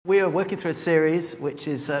We are working through a series which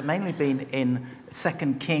has mainly been in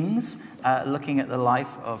 2 Kings, looking at the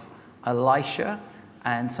life of Elisha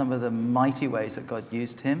and some of the mighty ways that God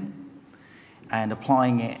used him and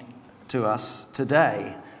applying it to us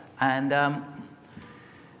today. And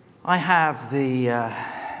I have the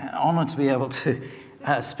honor to be able to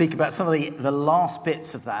speak about some of the last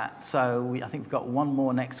bits of that. So I think we've got one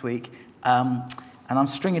more next week. And I'm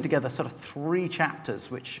stringing together sort of 3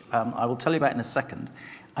 chapters, which I will tell you about in a second.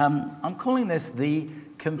 I'm calling this the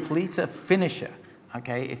completer finisher,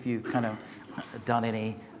 okay, if you've kind of done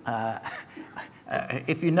any,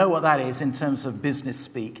 if you know what that is in terms of business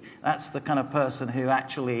speak, that's the kind of person who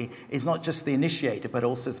actually is not just the initiator, but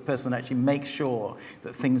also the person that actually makes sure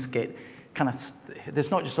that things get kind of, there's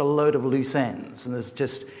not just a load of loose ends, and there's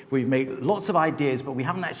just, we've made lots of ideas, but we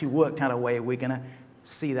haven't actually worked out a way we're going to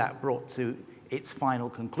see that brought to its final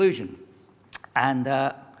conclusion.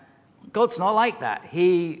 And God's not like that.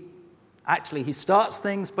 He starts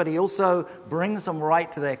things, but he also brings them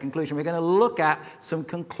right to their conclusion. We're going to look at some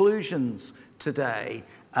conclusions today.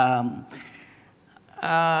 Philippians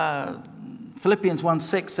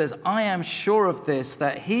 1:6 says, I am sure of this,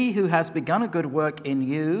 that he who has begun a good work in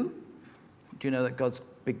you, do you know that God's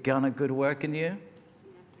begun a good work in you?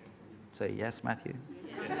 Say yes, Matthew.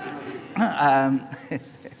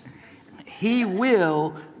 He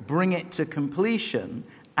will bring it to completion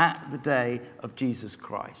at the day of Jesus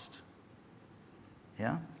Christ.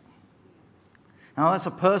 Yeah? Now that's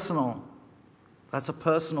a personal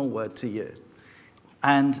word to you.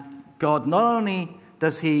 And God, not only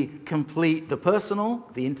does he complete the personal,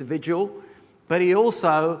 the individual, but he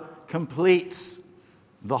also completes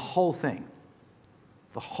the whole thing.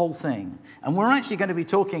 The whole thing. And we're actually going to be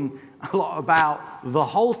talking a lot about the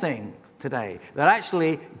whole thing today. That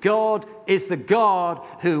actually God is the God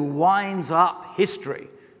who winds up history.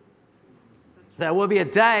 There will be a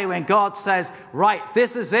day when God says, right,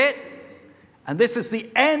 this is it. And this is the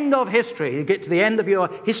end of history. You get to the end of your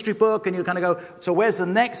history book and you kind of go, so where's the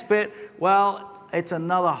next bit? Well, it's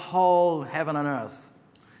another whole heaven and earth.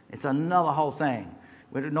 It's another whole thing.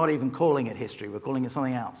 We're not even calling it history. We're calling it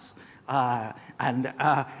something else.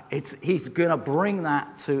 He's going to bring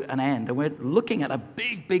that to an end. And we're looking at a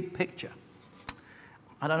big, big picture.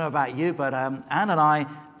 I don't know about you, but Anne and I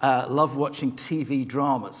love watching TV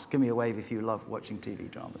dramas. Give me a wave if you love watching TV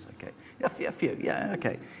dramas, okay? A few, yeah,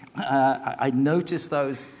 okay. I noticed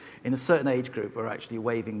those in a certain age group are actually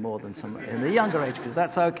waving more than some in the younger age group.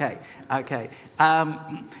 That's okay, okay.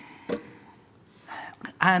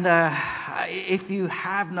 If you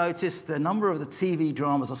have noticed, the number of the TV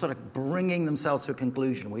dramas are sort of bringing themselves to a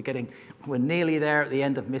conclusion. We're nearly there at the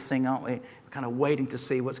end of Missing, aren't we? We're kind of waiting to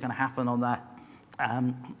see what's going to happen on that.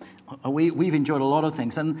 We've enjoyed a lot of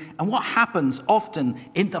things. And what happens often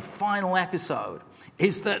in the final episode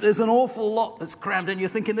is that there's an awful lot that's crammed in. You're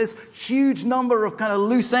thinking there's huge number of kind of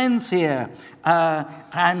loose ends here.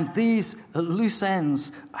 And these loose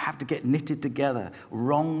ends have to get knitted together.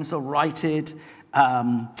 Wrongs are righted.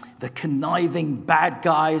 The conniving bad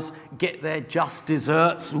guys get their just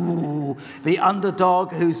desserts. Ooh. The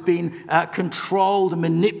underdog who's been controlled and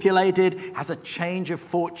manipulated has a change of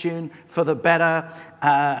fortune for the better.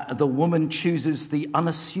 The woman chooses the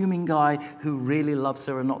unassuming guy who really loves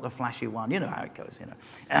her and not the flashy one. You know how it goes, you know.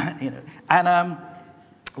 And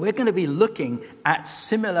we're going to be looking at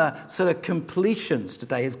similar sort of completions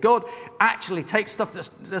today as God actually takes stuff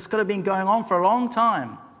that's kind of been going on for a long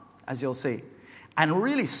time, as you'll see, and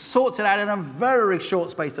really sorts it out in a very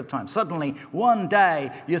short space of time. Suddenly, one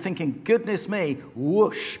day, you're thinking, goodness me,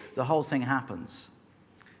 whoosh, the whole thing happens.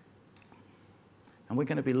 And we're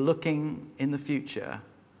going to be looking in the future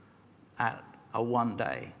at a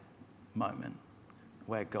one-day moment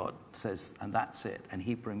where God says, and that's it. And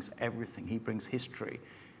he brings everything. He brings history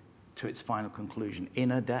to its final conclusion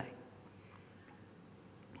in a day.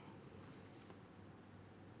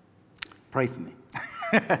 Pray for me.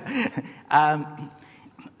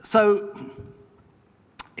 So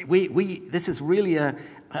this is really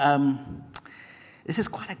this is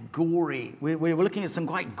quite a gory. We're looking at some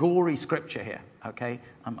quite gory scripture here. Okay,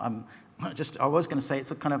 I was going to say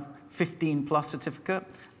it's a kind of 15 plus certificate,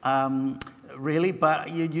 really,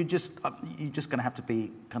 but you're just going to have to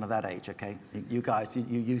be kind of that age. Okay, you guys,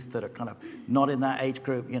 you youth that are kind of not in that age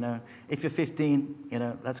group, you know, if you're 15, you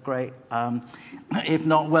know, that's great. If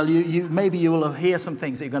not, well, maybe you will hear some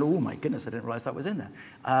things that you're going, oh my goodness, I didn't realize that was in there,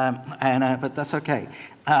 but that's okay.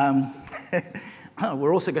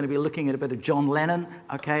 We're also going to be looking at a bit of John Lennon,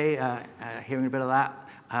 okay, hearing a bit of that,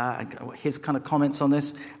 his kind of comments on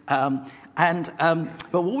this. But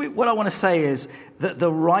what I want to say is that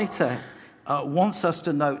the writer wants us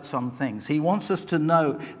to note some things. He wants us to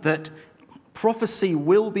note that prophecy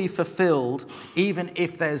will be fulfilled even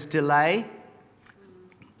if there's delay.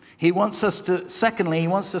 He wants us to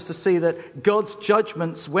see that God's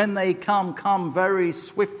judgments, when they come very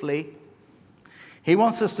swiftly. He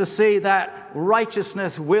wants us to see that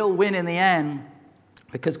righteousness will win in the end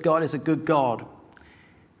because God is a good God.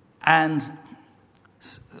 And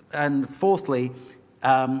fourthly,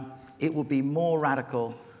 it will be more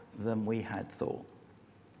radical than we had thought.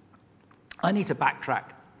 I need to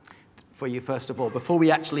backtrack for you, first of all, before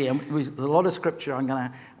we actually, there's a lot of scripture I'm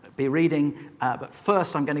going to be reading, but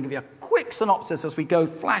first I'm going to give you a quick synopsis as we go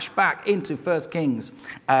flashback into 1 Kings,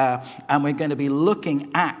 and we're going to be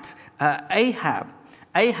looking at Ahab.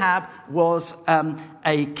 Ahab was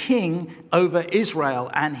a king over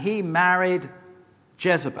Israel, and he married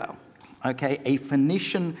Jezebel, a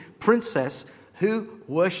Phoenician princess who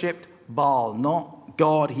worshipped Baal, not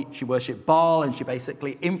God. She worshipped Baal, and she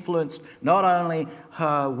basically influenced not only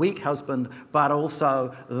her weak husband, but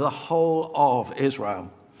also the whole of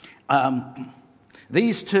Israel.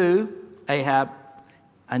 These two, Ahab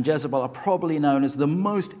and Jezebel, are probably known as the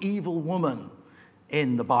most evil woman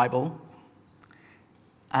in the Bible,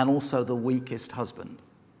 and also the weakest husband.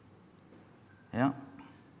 Yeah.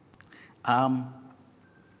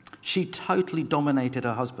 She totally dominated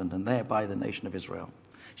her husband and thereby the nation of Israel.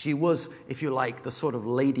 She was, if you like, the sort of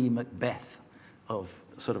Lady Macbeth of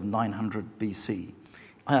sort of 900 BC.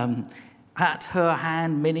 At her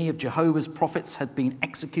hand, many of Jehovah's prophets had been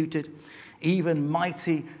executed. Even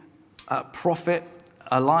mighty prophet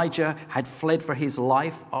Elijah had fled for his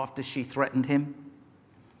life after she threatened him.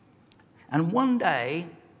 And one day,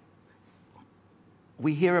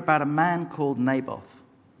 we hear about a man called Naboth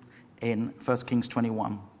in 1 Kings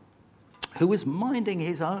 21, who was minding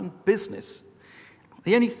his own business.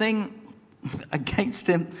 The only thing against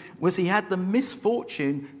him was he had the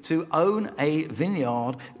misfortune to own a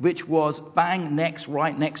vineyard which was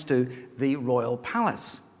right next to the royal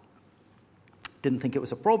palace. Didn't think it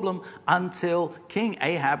was a problem until King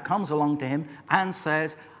Ahab comes along to him and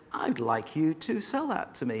says, "I'd like you to sell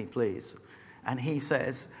that to me, please." And he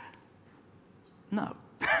says, "No,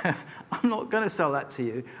 I'm not going to sell that to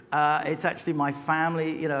you. It's actually my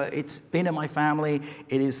family, it's been in my family.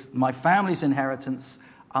 It is my family's inheritance.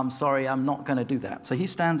 I'm sorry, I'm not going to do that." So he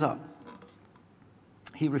stands up.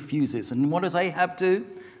 He refuses. And what does Ahab do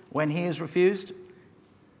when he is refused?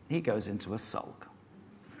 He goes into a sulk.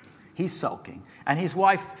 He's sulking. And his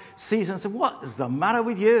wife sees him and says, "What is the matter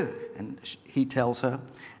with you?" And he tells her,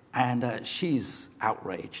 and she's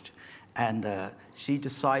outraged. And she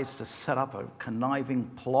decides to set up a conniving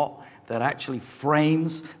plot that actually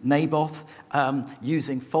frames Naboth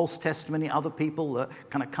using false testimony. Other people that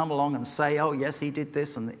kind of come along and say, "Oh, yes, he did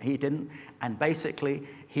this and he didn't." And basically,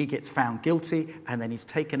 he gets found guilty and then he's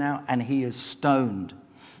taken out and he is stoned.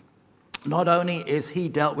 Not only is he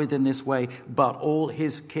dealt with in this way, but all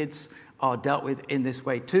his kids are dealt with in this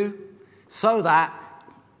way too. So that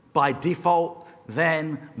by default,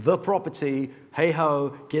 then the property, hey-ho,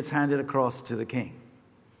 gets handed across to the king.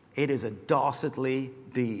 It is a dastardly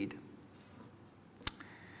deed.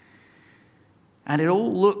 And it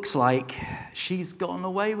all looks like she's gotten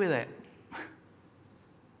away with it.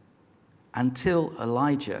 Until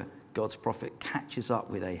Elijah, God's prophet, catches up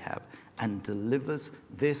with Ahab and delivers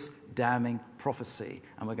this damning prophecy.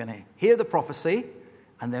 And we're going to hear the prophecy,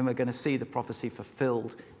 and then we're going to see the prophecy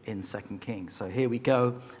fulfilled in 2 Kings. So here we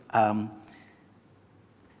go.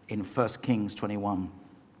 In 1 Kings 21,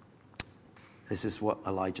 this is what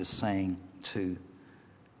Elijah's saying to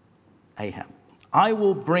Ahab. "I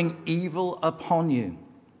will bring evil upon you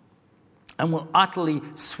and will utterly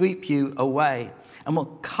sweep you away and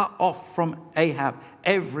will cut off from Ahab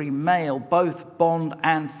every male, both bond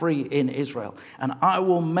and free in Israel. And I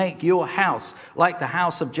will make your house like the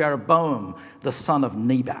house of Jeroboam, the son of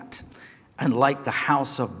Nebat, and like the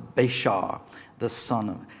house of Baasha, the son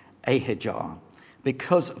of Ahijah,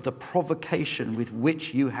 because of the provocation with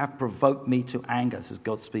which you have provoked me to anger," this is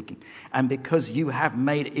God speaking, "and because you have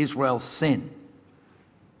made Israel sin.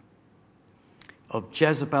 Of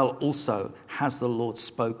Jezebel also has the Lord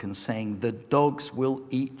spoken, saying, the dogs will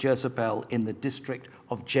eat Jezebel in the district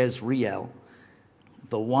of Jezreel.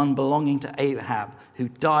 The one belonging to Ahab who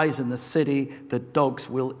dies in the city, the dogs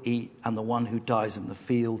will eat, and the one who dies in the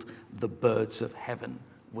field, the birds of heaven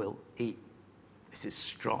will eat." This is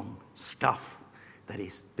strong stuff.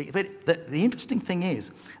 But the interesting thing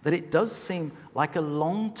is that it does seem like a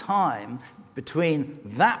long time between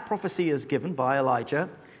that prophecy is given by Elijah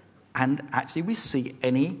and actually we see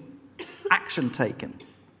any action taken.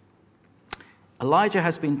 Elijah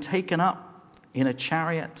has been taken up in a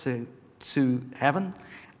chariot to to heaven.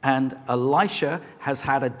 And Elisha has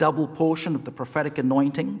had a double portion of the prophetic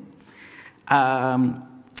anointing.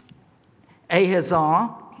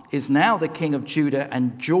 Ahaziah is now the king of Judah,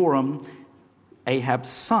 and Joram, Ahab's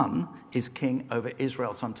son, is king over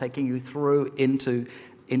Israel. So I'm taking you through into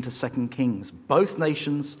 2 Kings. Both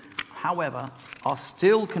nations, however, are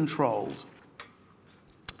still controlled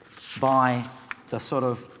by the sort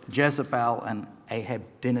of Jezebel and Ahab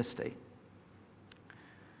dynasty.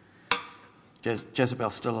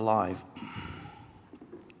 Jezebel's still alive.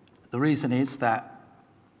 The reason is that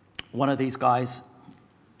one of these guys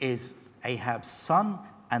is Ahab's son,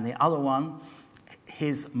 and the other one,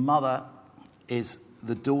 his mother, is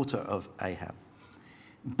the daughter of Ahab.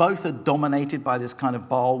 Both are dominated by this kind of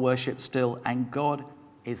Baal worship still, and God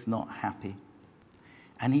is not happy.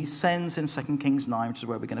 And he sends in 2 Kings 9, which is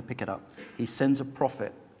where we're going to pick it up, he sends a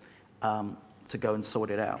prophet to go and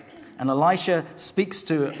sort it out. And Elisha speaks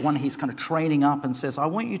to one he's kind of training up and says, I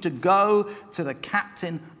want you to go to the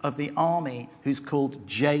captain of the army who's called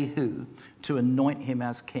Jehu to anoint him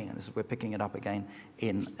as king. And this is, we're picking it up again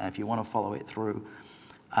in, if you want to follow it through,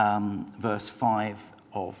 verse 5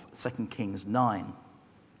 of 2 Kings 9.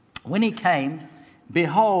 When he came,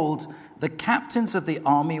 behold, the captains of the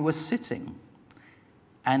army were sitting.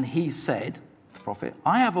 And he said, the prophet,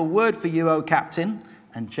 I have a word for you, O captain.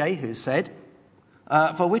 And Jehu said,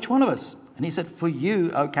 for which one of us? And he said, for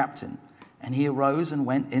you, O captain. And he arose and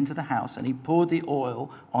went into the house, and he poured the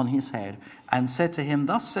oil on his head and said to him,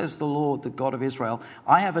 thus says the Lord, the God of Israel,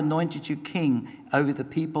 I have anointed you king over the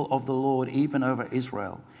people of the Lord, even over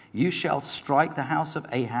Israel. You shall strike the house of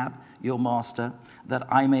Ahab, your master,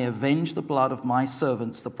 that I may avenge the blood of my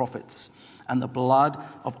servants, the prophets, and the blood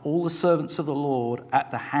of all the servants of the Lord at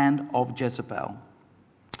the hand of Jezebel.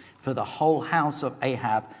 For the whole house of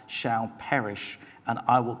Ahab shall perish, and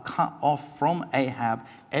I will cut off from Ahab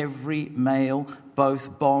every male,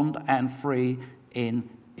 both bond and free, in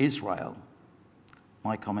Israel.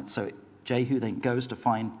 My comment. So Jehu then goes to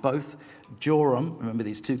find both Joram, remember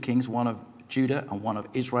these two kings, one of Judah and one of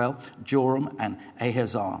Israel, Joram and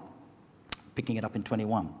Ahaziah. Picking it up in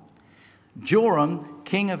 21. Joram,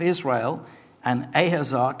 king of Israel, and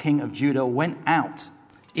Ahaziah, king of Judah, went out,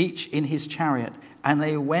 each in his chariot, and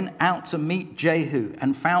they went out to meet Jehu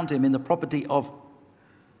and found him in the property of,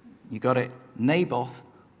 you got it, Naboth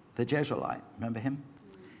the Jezreelite. Remember him?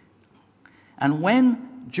 And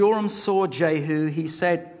when Joram saw Jehu, he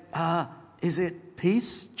said, is it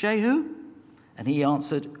peace, Jehu? And he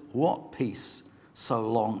answered, what peace, so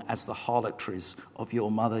long as the harlotries of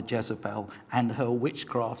your mother Jezebel and her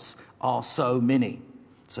witchcrafts are so many?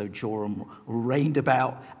 So Joram reined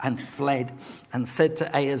about and fled and said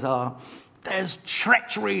to Ahaziah, there's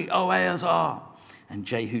treachery, O Ahaziah. And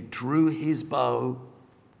Jehu drew his bow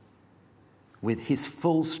with his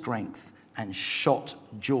full strength and shot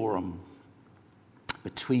Joram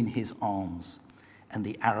between his arms. And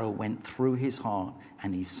the arrow went through his heart,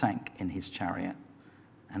 and he sank in his chariot.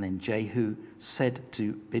 And then Jehu said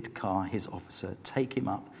to Bidkar, his officer, take him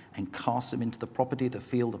up and cast him into the property of the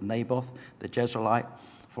field of Naboth the Jezreelite.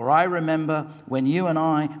 For I remember when you and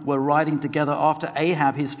I were riding together after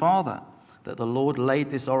Ahab his father, that the Lord laid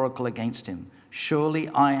this oracle against him. Surely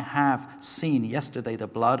I have seen yesterday the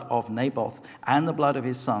blood of Naboth and the blood of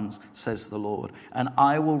his sons, says the Lord, and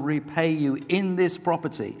I will repay you in this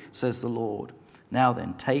property, says the Lord. Now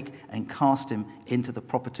then, take and cast him into the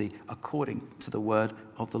property according to the word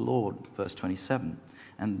of the Lord. Verse 27.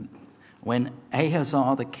 And when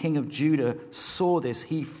Ahaziah, the king of Judah, saw this,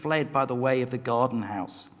 he fled by the way of the garden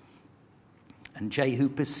house. And Jehu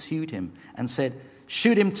pursued him and said,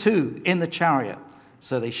 shoot him too in the chariot.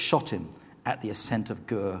 So they shot him at the ascent of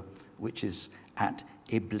Gur, which is at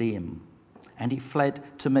Ibleam. And he fled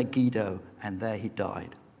to Megiddo, and there he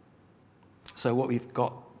died. So what we've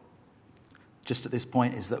got just at this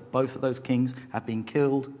point is that both of those kings have been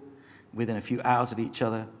killed within a few hours of each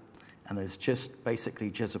other, and there's just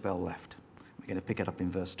basically Jezebel left. We're going to pick it up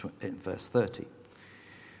in verse 30.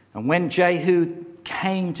 And when Jehu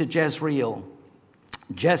came to Jezreel,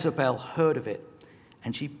 Jezebel heard of it,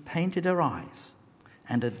 and she painted her eyes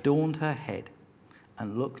and adorned her head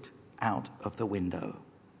and looked out of the window.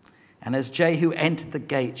 And as Jehu entered the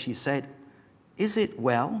gate, she said, is it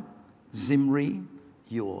well, Zimri,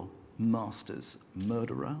 your master's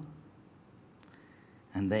murderer?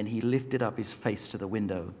 And then he lifted up his face to the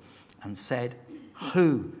window and said,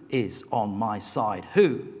 who is on my side?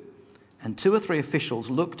 Who? And 2 or 3 officials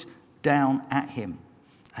looked down at him,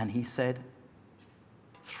 and he said,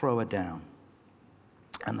 throw her down.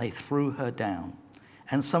 And they threw her down,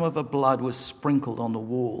 and some of her blood was sprinkled on the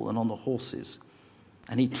wall and on the horses,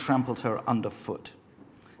 and he trampled her underfoot.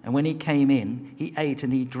 And when he came in, he ate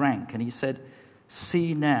and he drank, and he said,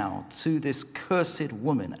 "See now to this cursed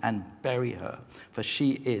woman and bury her, for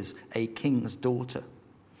she is a king's daughter."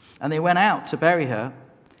 And they went out to bury her,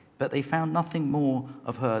 but they found nothing more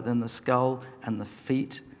of her than the skull and the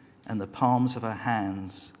feet and the palms of her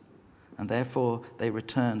hands. And therefore they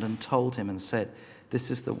returned and told him and said,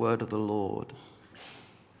 "This is the word of the Lord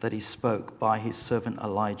that he spoke by his servant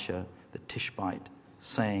Elijah the Tishbite,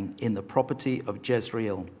 saying, in the property of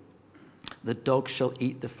Jezreel, the dogs shall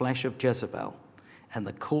eat the flesh of Jezebel, and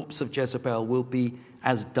the corpse of Jezebel will be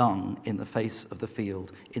as dung in the face of the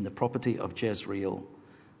field, in the property of Jezreel,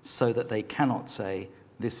 so that they cannot say,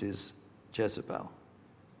 this is Jezebel."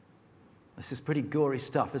 This is pretty gory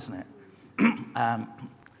stuff, isn't it?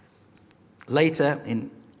 Later in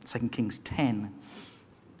 2 Kings 10,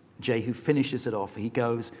 Jehu finishes it off. He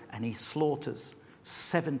goes and he slaughters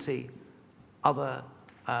 70 other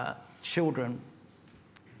children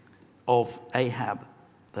of Ahab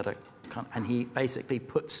and he basically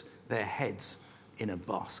puts their heads in a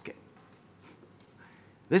basket.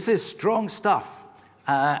 This is strong stuff.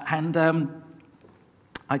 And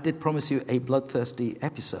I did promise you a bloodthirsty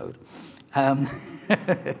episode.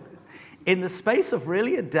 In the space of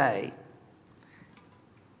really a day,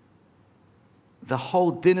 the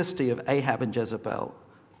whole dynasty of Ahab and Jezebel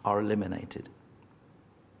are eliminated.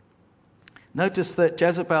 Notice that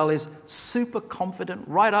Jezebel is super confident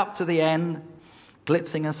right up to the end,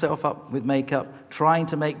 glitzing herself up with makeup, trying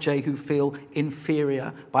to make Jehu feel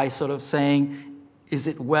inferior by sort of saying, is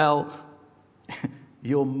it well,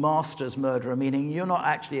 your master's murderer, meaning you're not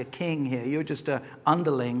actually a king here, you're just an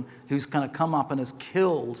underling who's kind of come up and has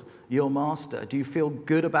killed your master. Do you feel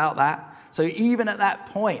good about that? So even at that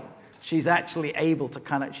point, she's actually able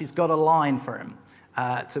to she's got a line for him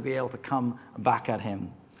to be able to come back at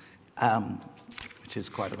him, which is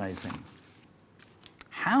quite amazing.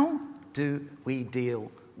 How do we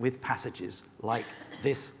deal with passages like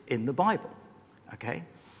this in the Bible? Okay?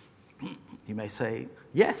 You may say,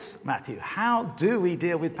 yes, Matthew, how do we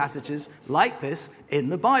deal with passages like this in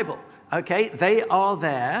the Bible? Okay, they are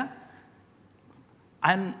there,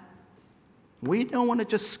 and we don't want to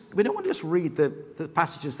just read the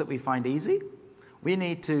passages that we find easy. We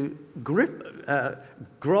need to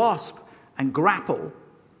grasp and grapple,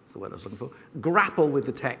 that's the word I was looking for, grapple with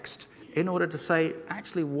the text in order to say,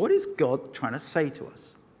 actually, what is God trying to say to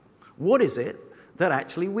us? What is it that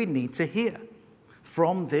actually we need to hear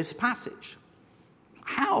from this passage?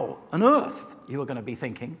 How on earth, you are going to be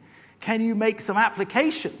thinking, can you make some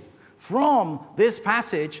application from this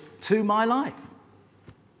passage to my life?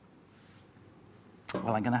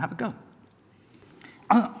 Well, I'm going to have a go.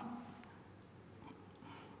 I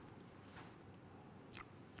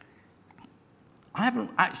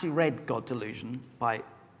haven't actually read God Delusion by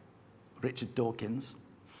Richard Dawkins,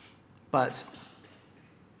 but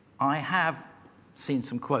I have seen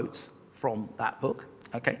some quotes from that book,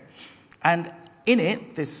 okay? And in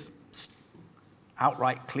it, this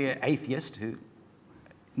outright clear atheist who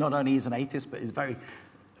not only is an atheist, but is very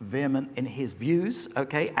vehement in his views,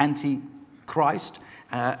 okay, anti-Christ,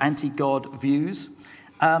 anti-God views.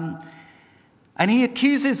 And he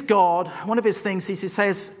accuses God. One of his things, he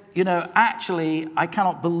says, actually, I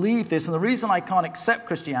cannot believe this. And the reason I can't accept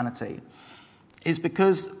Christianity is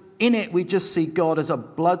because in it we just see God as a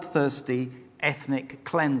bloodthirsty ethnic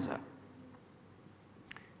cleanser.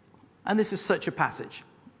 And this is such a passage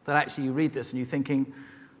that actually you read this and you're thinking,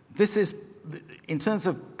 this is, in terms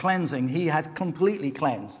of cleansing, he has completely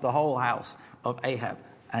cleansed the whole house of Ahab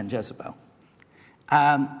and Jezebel.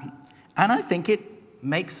 And I think it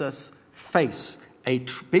makes us face a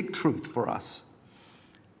big truth for us.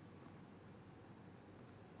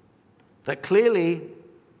 That clearly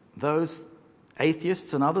those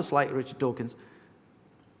atheists and others like Richard Dawkins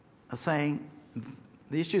are saying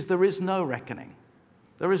the issue is there is no reckoning.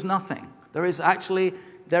 There is nothing. There is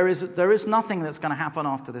nothing that's going to happen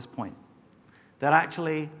after this point. That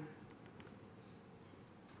actually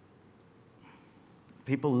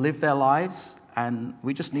people live their lives and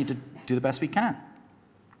we just need to do the best we can.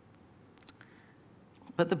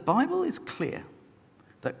 But the Bible is clear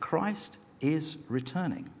that Christ is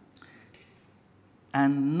returning.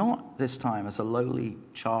 And not this time as a lowly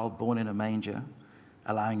child born in a manger,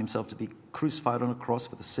 allowing himself to be crucified on a cross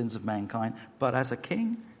for the sins of mankind, but as a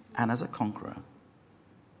king and as a conqueror.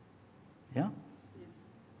 Yeah?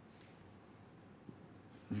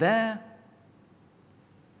 There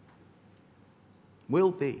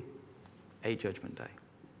will be a judgment day.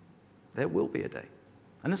 There will be a day.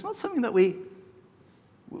 And it's not something that we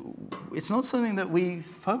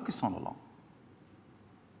focus on a lot.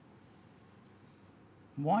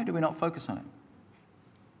 Why do we not focus on it?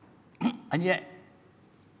 And yet,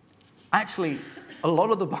 actually, a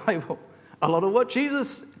lot of the Bible, a lot of what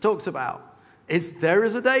Jesus talks about is there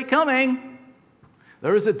is a day coming.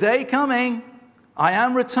 There is a day coming. I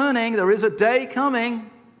am returning. There is a day coming.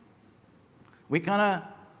 We kind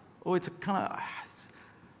of, it's a kind of,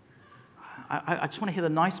 I just want to hear the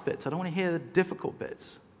nice bits. I don't want to hear the difficult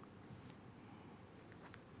bits.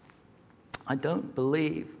 I don't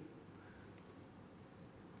believe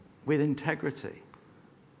with integrity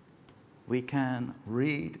we can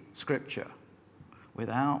read Scripture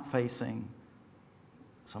without facing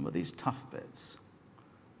some of these tough bits.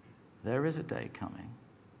 There is a day coming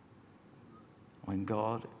when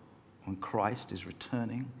Christ is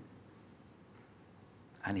returning,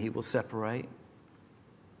 and he will separate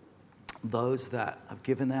those that have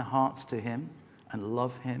given their hearts to him and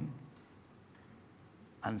love him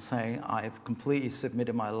and say, I have completely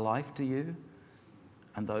submitted my life to you,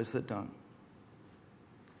 and those that don't.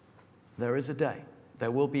 There is a day.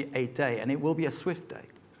 There will be a day, and it will be a swift day.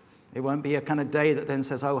 It won't be a kind of day that then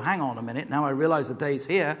says, oh, hang on a minute, now I realize the day's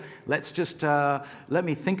here. Let's just, let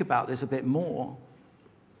me think about this a bit more.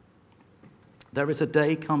 There is a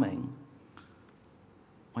day coming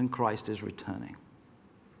when Christ is returning.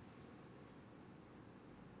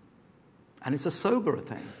 And it's a sober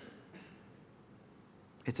thing.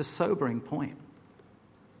 It's a sobering point,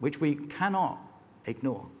 which we cannot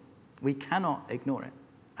ignore. We cannot ignore it,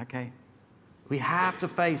 okay? We have to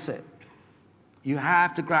face it. You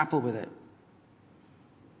have to grapple with it.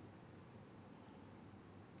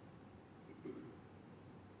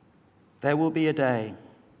 There will be a day,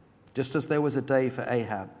 just as there was a day for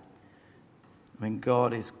Ahab, when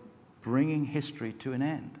God is bringing history to an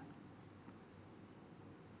end.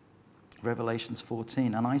 Revelations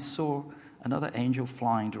 14, and I saw another angel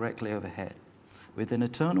flying directly overhead with an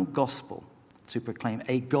eternal gospel to proclaim,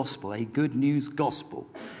 a gospel, a good news gospel,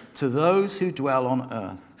 to those who dwell on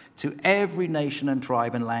earth, to every nation and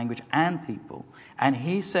tribe and language and people. And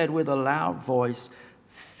he said with a loud voice,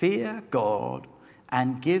 fear God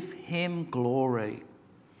and give him glory,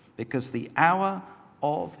 because the hour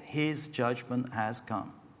of his judgment has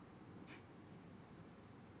come.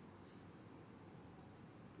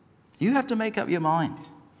 You have to make up your mind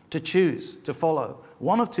to choose to follow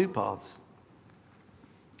one of two paths.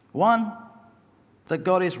 One, that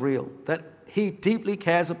God is real, that he deeply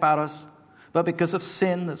cares about us, but because of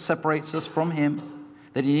sin that separates us from him,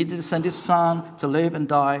 that he needed to send his son to live and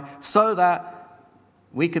die so that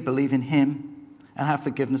we could believe in him and have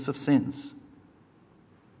forgiveness of sins.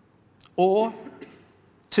 Or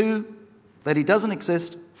two, that he doesn't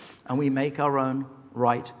exist and we make our own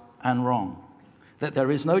right and wrong, that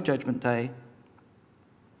there is no judgment day.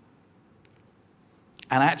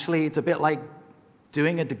 And actually, it's a bit like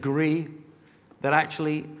doing a degree that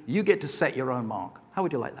actually you get to set your own mark. How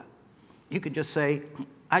would you like that? You could just say,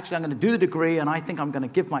 actually, I'm going to do the degree and I think I'm going to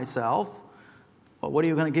give myself. Well, what are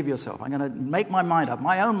you going to give yourself? I'm going to make my mind up,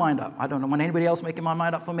 my own mind up. I don't want anybody else making my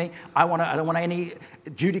mind up for me. I don't want any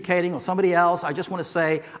adjudicating or somebody else. I just want to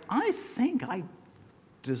say, I think I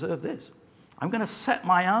deserve this. I'm going to set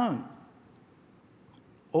my own.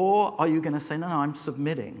 Or are you going to say, no, I'm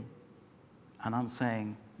submitting. And I'm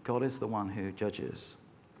saying, God is the one who judges.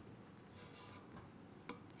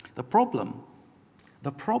 The problem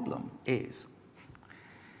is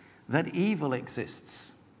that evil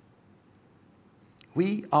exists.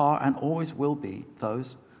 We are and always will be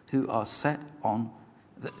those who are set on,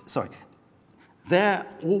 there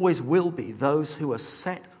always will be those who are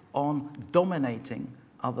set on dominating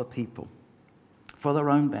other people for their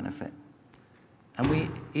own benefit.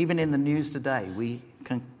 And even in the news today, we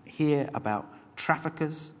can hear about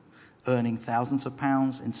traffickers earning thousands of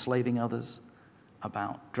pounds, enslaving others,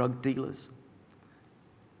 about drug dealers,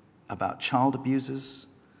 about child abusers,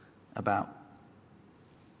 about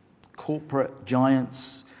corporate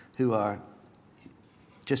giants who are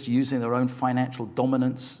just using their own financial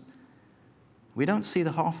dominance. We don't see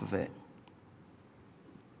the half of it.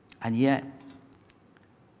 And yet,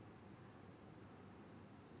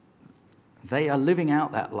 they are living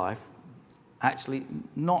out that life, actually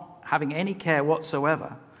not having any care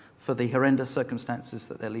whatsoever for the horrendous circumstances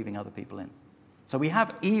that they're leaving other people in. So we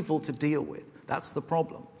have evil to deal with. That's the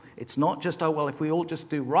problem. It's not just, oh, well, if we all just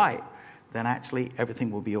do right, then actually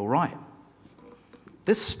everything will be all right.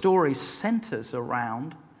 This story centers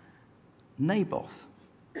around Naboth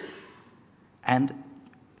and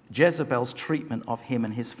Jezebel's treatment of him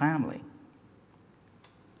and his family.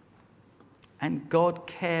 And God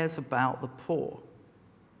cares about the poor.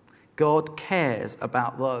 God cares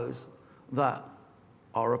about those that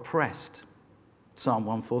are oppressed. Psalm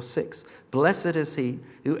 146. Blessed is he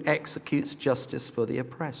who executes justice for the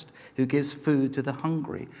oppressed, who gives food to the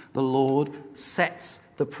hungry. The Lord sets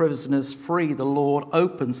the prisoners free. The Lord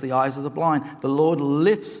opens the eyes of the blind. The Lord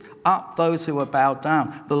lifts up those who are bowed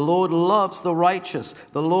down. The Lord loves the righteous.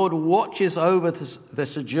 The Lord watches over the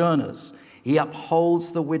sojourners. He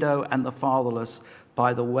upholds the widow and the fatherless.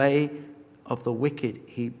 By the way of the wicked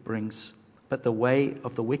he brings, but the way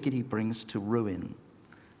of the wicked he brings to ruin.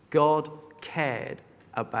 God cared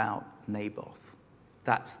about Naboth.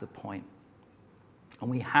 That's the point. And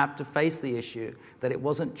we have to face the issue that it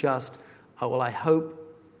wasn't just, oh, well, I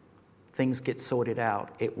hope things get sorted out.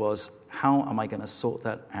 It was, how am I going to sort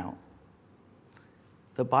that out?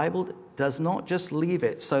 The Bible does not just leave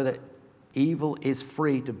it so that evil is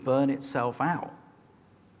free to burn itself out.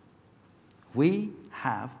 We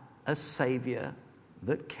have a Savior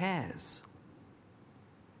that cares.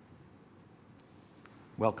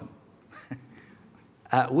 Welcome.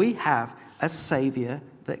 We have a Savior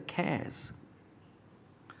that cares.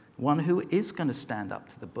 One who is going to stand up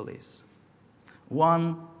to the bullies.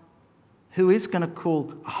 One who is going to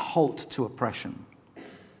call a halt to oppression.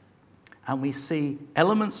 And we see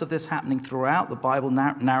elements of this happening throughout the Bible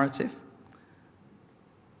narrative.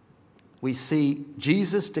 We see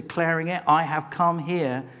Jesus declaring it, I have come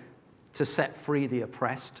here to set free the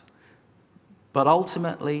oppressed. But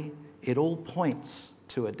ultimately, it all points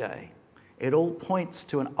to a day. It all points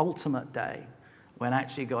to an ultimate day when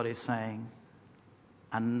actually God is saying,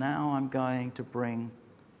 and now I'm going to bring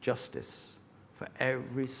justice for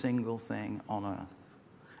every single thing on earth.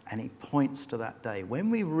 And he points to that day. When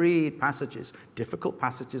we read passages, difficult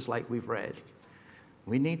passages like we've read,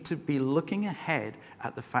 we need to be looking ahead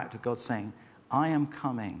at the fact of God saying, I am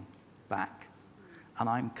coming back. And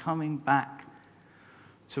I'm coming back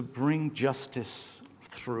to bring justice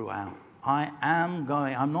throughout. I'm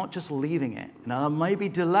not just leaving it. Now, there may be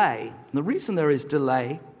delay. And the reason there is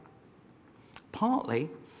delay, partly,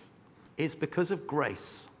 is because of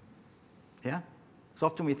grace. Yeah? So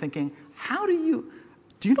often we're thinking,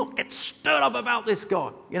 do you not get stirred up about this,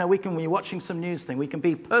 God? When you're watching some news thing, we can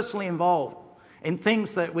be personally involved in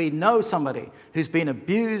things that we know somebody who's been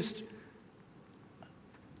abused,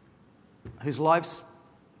 whose life's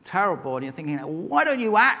terrible, and you're thinking, why don't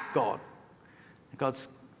you act, God? And God's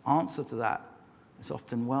answer to that is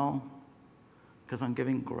often, because I'm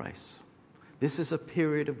giving grace. This is a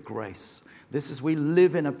period of grace. We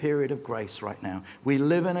live in a period of grace right now. We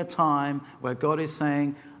live in a time where God is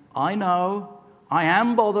saying, I know, I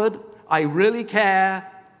am bothered, I really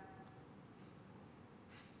care,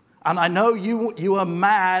 and I know you are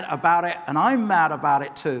mad about it, and I'm mad about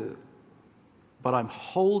it too. But I'm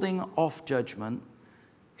holding off judgment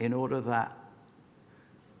in order that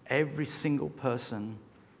every single person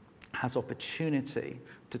has opportunity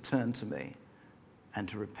to turn to me and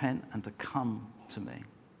to repent and to come to me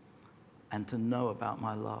and to know about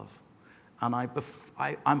my love. And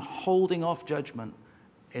I'm holding off judgment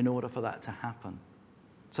in order for that to happen.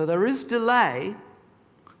 So there is delay,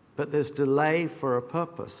 but there's delay for a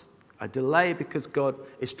purpose. A delay because God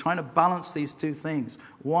is trying to balance these two things.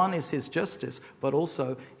 One is his justice, but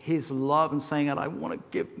also his love, and saying that I want to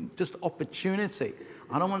give just opportunity.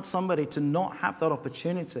 I don't want somebody to not have that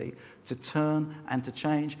opportunity to turn and to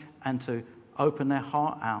change and to open their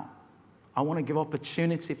heart out. I want to give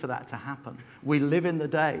opportunity for that to happen. We live in the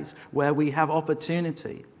days where we have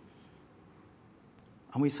opportunity.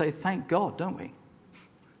 And we say, thank God, don't we?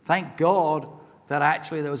 Thank God that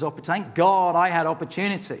actually there was opportunity. Thank God I had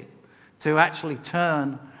opportunity to actually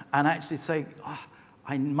turn and actually say,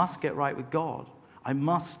 I must get right with God. I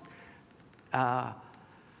must I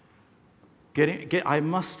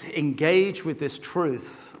must engage with this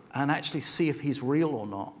truth and actually see if he's real or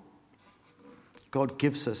not. God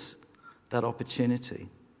gives us that opportunity.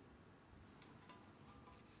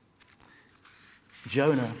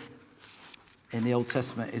 Jonah in the Old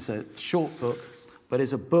Testament is a short book, but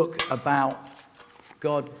is a book about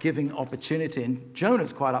God giving opportunity. And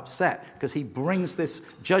Jonah's quite upset because he brings this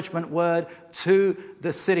judgment word to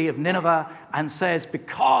the city of Nineveh and says,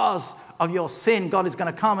 because of your sin, God is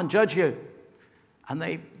going to come and judge you. And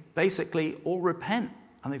they basically all repent,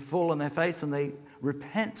 and they fall on their face and they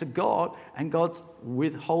repent to God, and God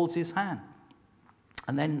withholds his hand.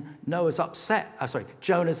 And then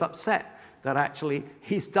Jonah's upset that actually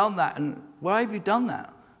he's done that. And why have you done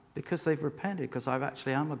that? Because they've repented, because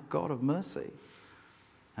I'm a God of mercy.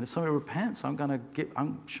 And if somebody repents,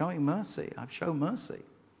 I'm showing mercy. I show mercy.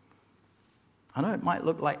 I know it might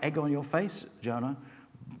look like egg on your face, Jonah,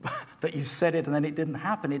 that you said it and then it didn't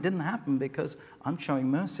happen. It didn't happen because I'm showing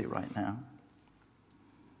mercy right now.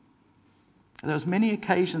 There's many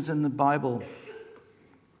occasions in the Bible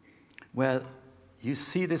where you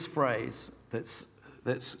see this phrase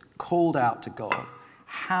that's called out to God.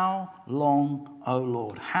 How long, O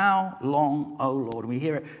Lord? How long, O Lord? And we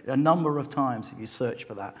hear it a number of times if you search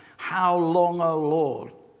for that. How long, O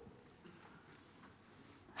Lord?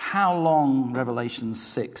 How long, Revelation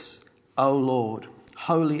 6, O Lord,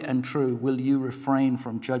 holy and true, will you refrain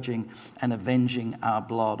from judging and avenging our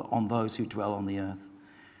blood on those who dwell on the earth?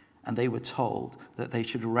 And they were told that they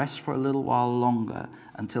should rest for a little while longer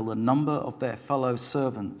until the number of their fellow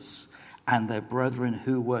servants and their brethren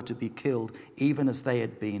who were to be killed, even as they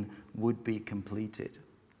had been, would be completed.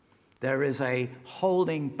 There is a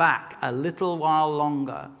holding back a little while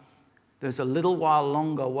longer. There's a little while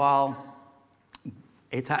longer while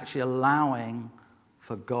it's actually allowing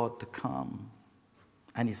for God to come.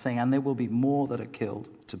 And he's saying, and there will be more that are killed,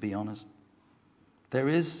 to be honest.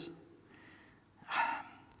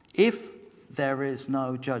 If there is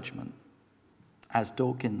no judgment, as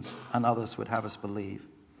Dawkins and others would have us believe,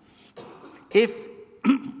 if,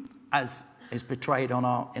 as is portrayed in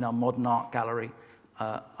our modern art gallery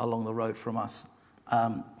along the road from us,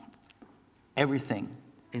 everything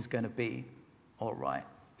is going to be all right.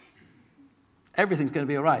 Everything's going to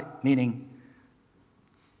be all right, meaning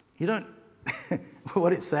you don't,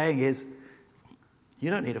 what it's saying is you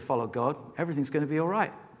don't need to follow God. Everything's going to be all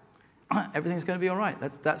right. Everything's going to be all right.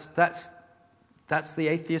 That's the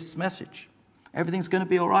atheist's message. Everything's going to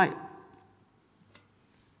be all right.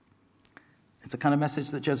 It's the kind of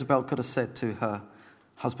message that Jezebel could have said to her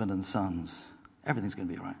husband and sons. Everything's going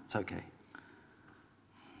to be all right. It's okay.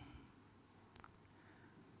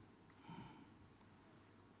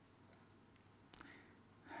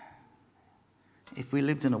 If we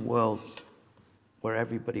lived in a world where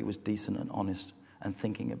everybody was decent and honest and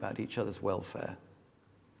thinking about each other's welfare,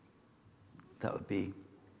 that would be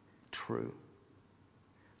true.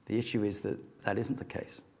 The issue is that isn't the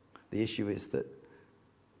case. The issue is that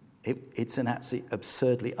it's an absolutely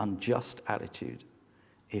absurdly unjust attitude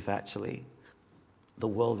if actually the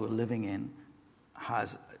world we're living in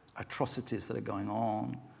has atrocities that are going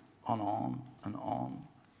on,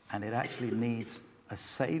 and it actually needs a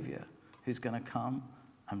saviour who's going to come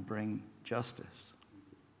and bring justice.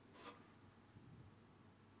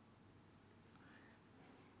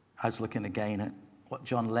 I was looking again at what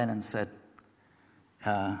John Lennon said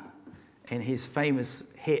in his famous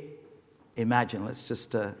hit, Imagine. Let's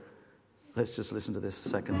just listen to this a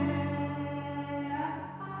second.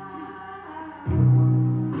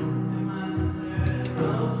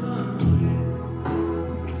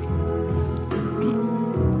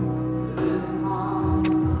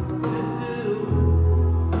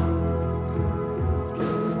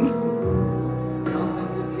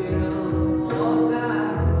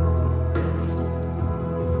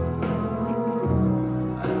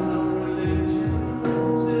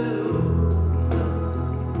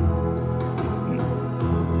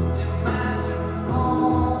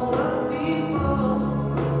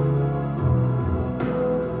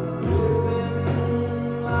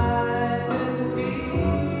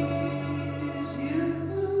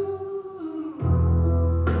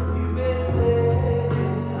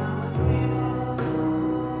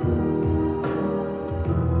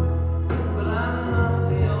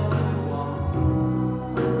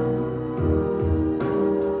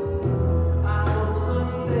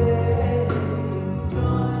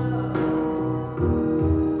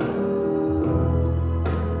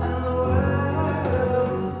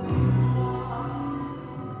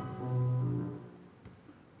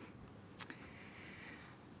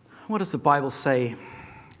 What does the Bible say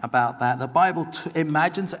about that? The Bible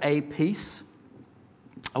imagines a peace,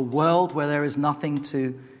 a world where there is nothing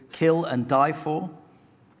to kill and die for.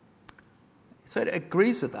 So it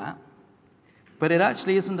agrees with that. But it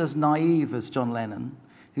actually isn't as naive as John Lennon,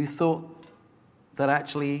 who thought that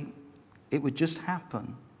actually it would just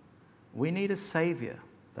happen. We need a saviour.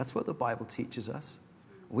 That's what the Bible teaches us.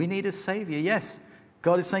 We need a saviour. Yes,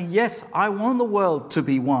 God is saying, yes, I want the world to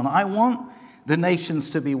be one. I want the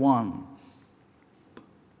nations to be one.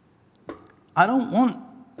 I don't want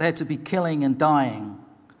there to be killing and dying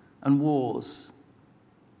and wars.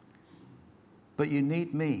 But you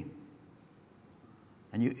need me.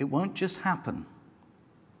 And it won't just happen.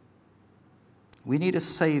 We need a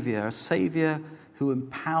saviour who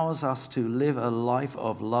empowers us to live a life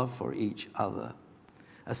of love for each other.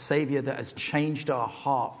 A saviour that has changed our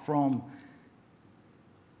heart from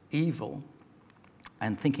evil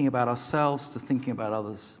and thinking about ourselves to thinking about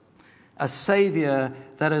others. A saviour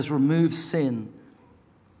that has removed sin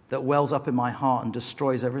that wells up in my heart and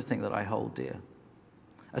destroys everything that I hold dear.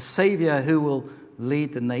 A saviour who will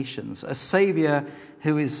lead the nations. A saviour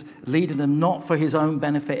who is leading them not for his own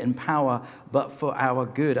benefit and power, but for our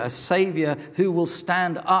good. A Savior who will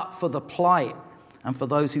stand up for the plight and for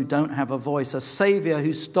those who don't have a voice. A Savior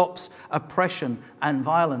who stops oppression and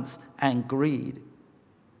violence and greed.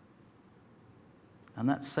 And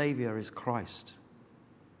that Savior is Christ,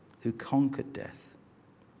 who conquered death.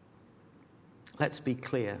 Let's be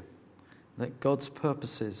clear that God's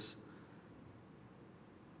purposes,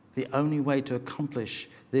 the only way to accomplish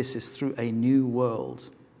this is through a new world,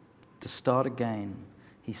 to start again.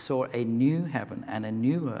 He saw a new heaven and a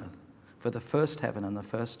new earth, for the first heaven and the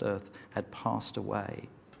first earth had passed away.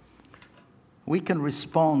 We can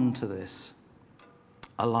respond to this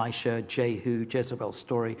Elisha, Jehu, Jezebel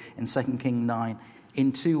story in 2 Kings 9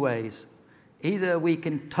 in two ways. Either we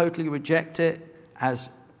can totally reject it, as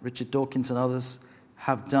Richard Dawkins and others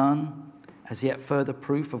have done, as yet further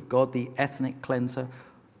proof of God, the ethnic cleanser,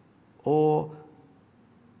 or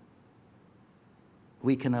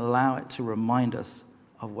we can allow it to remind us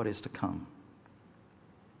of what is to come.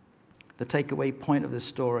 The takeaway point of this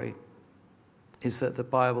story is that the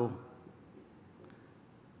Bible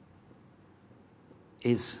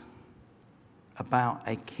is about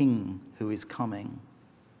a king who is coming.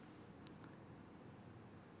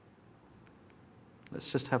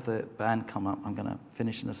 Let's just have the band come up. I'm going to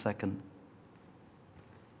finish in a second.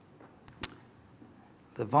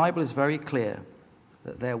 The Bible is very clear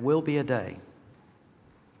that there will be a day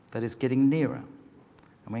that is getting nearer.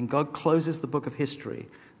 And when God closes the book of history,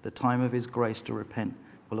 the time of his grace to repent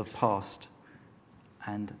will have passed.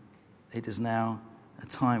 And it is now a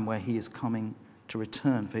time where he is coming to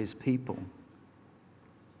return for his people.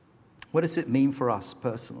 What does it mean for us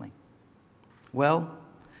personally? Well,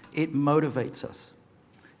 it motivates us.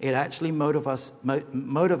 It actually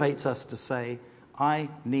motivates us to say, I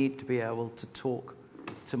need to be able to talk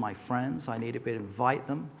to my friends. I need to be able to invite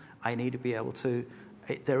them. I need to be able to...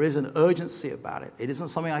 There is an urgency about it. It isn't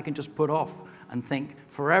something I can just put off and think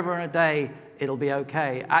forever and a day it'll be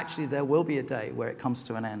okay. Actually, there will be a day where it comes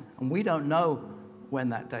to an end. And we don't know when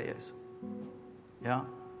that day is. Yeah?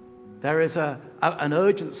 There is an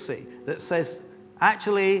urgency that says,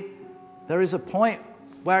 actually, there is a point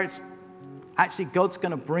where it's actually God's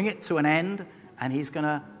going to bring it to an end, and he's going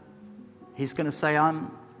to say,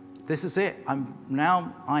 this is it.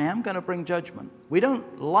 I am going to bring judgment. We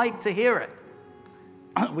don't like to hear it.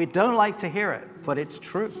 We don't like to hear it, but it's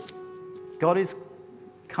true. God is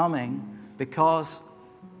coming because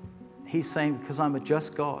he's saying, because I'm a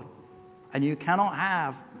just God, and you cannot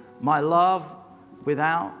have my love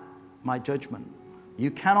without my judgment.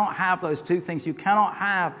 You cannot have those two things. You cannot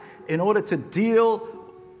have, in order to deal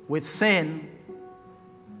with sin,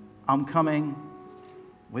 I'm coming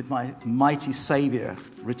with my mighty Savior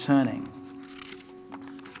returning.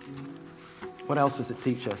 What else does it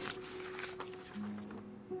teach us?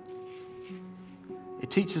 It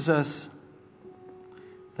teaches us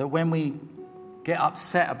that when we get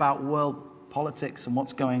upset about world politics and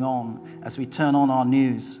what's going on, as we turn on our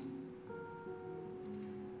news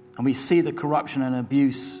and we see the corruption and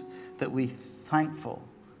abuse, that we're thankful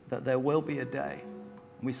that there will be a day.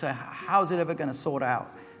 And we say, how's it ever going to sort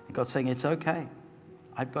out? And God's saying, it's okay.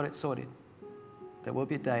 I've got it sorted. There will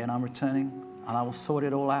be a day, and I'm returning, and I will sort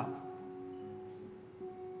it all out.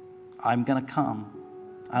 I'm going to come,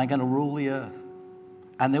 and I'm going to rule the earth.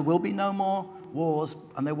 And there will be no more wars,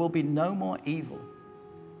 and there will be no more evil,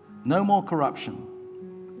 no more corruption.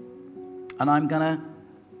 And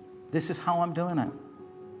this is how I'm doing it.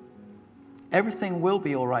 Everything will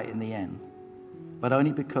be all right in the end, but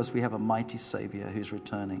only because we have a mighty Savior who's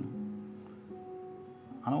returning.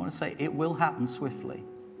 And I want to say it will happen swiftly.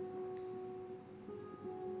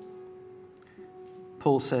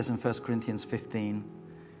 Paul says in 1 Corinthians 15,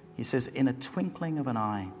 he says, in a twinkling of an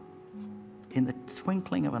eye, in the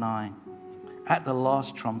twinkling of an eye, at the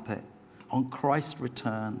last trumpet, on Christ's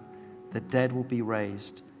return, the dead will be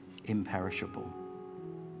raised imperishable.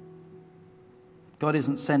 God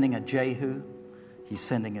isn't sending a Jehu, he's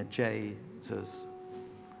sending a Jesus.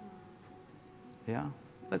 Yeah?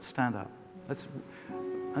 Let's stand up.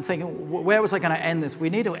 I'm thinking, where was I going to end this? We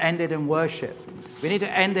need to end it in worship. We need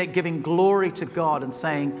to end it giving glory to God and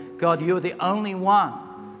saying, God, you're the only one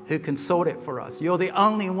who can sort it for us. You're the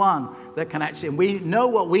only one that can actually, and we know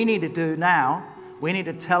what we need to do now. We need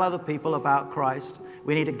to tell other people about Christ.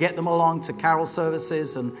 We need to get them along to carol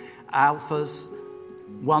services and alphas,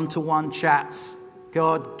 one-to-one chats.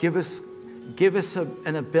 God, give us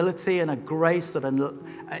an ability and a grace that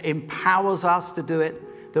empowers us to do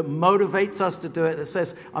it, that motivates us to do it, that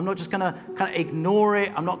says, I'm not just going to kind of ignore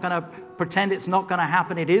it. I'm not going to pretend it's not going to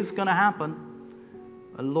happen. It is going to happen.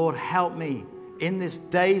 But Lord, help me in these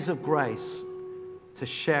days of grace to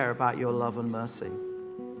share about your love and mercy.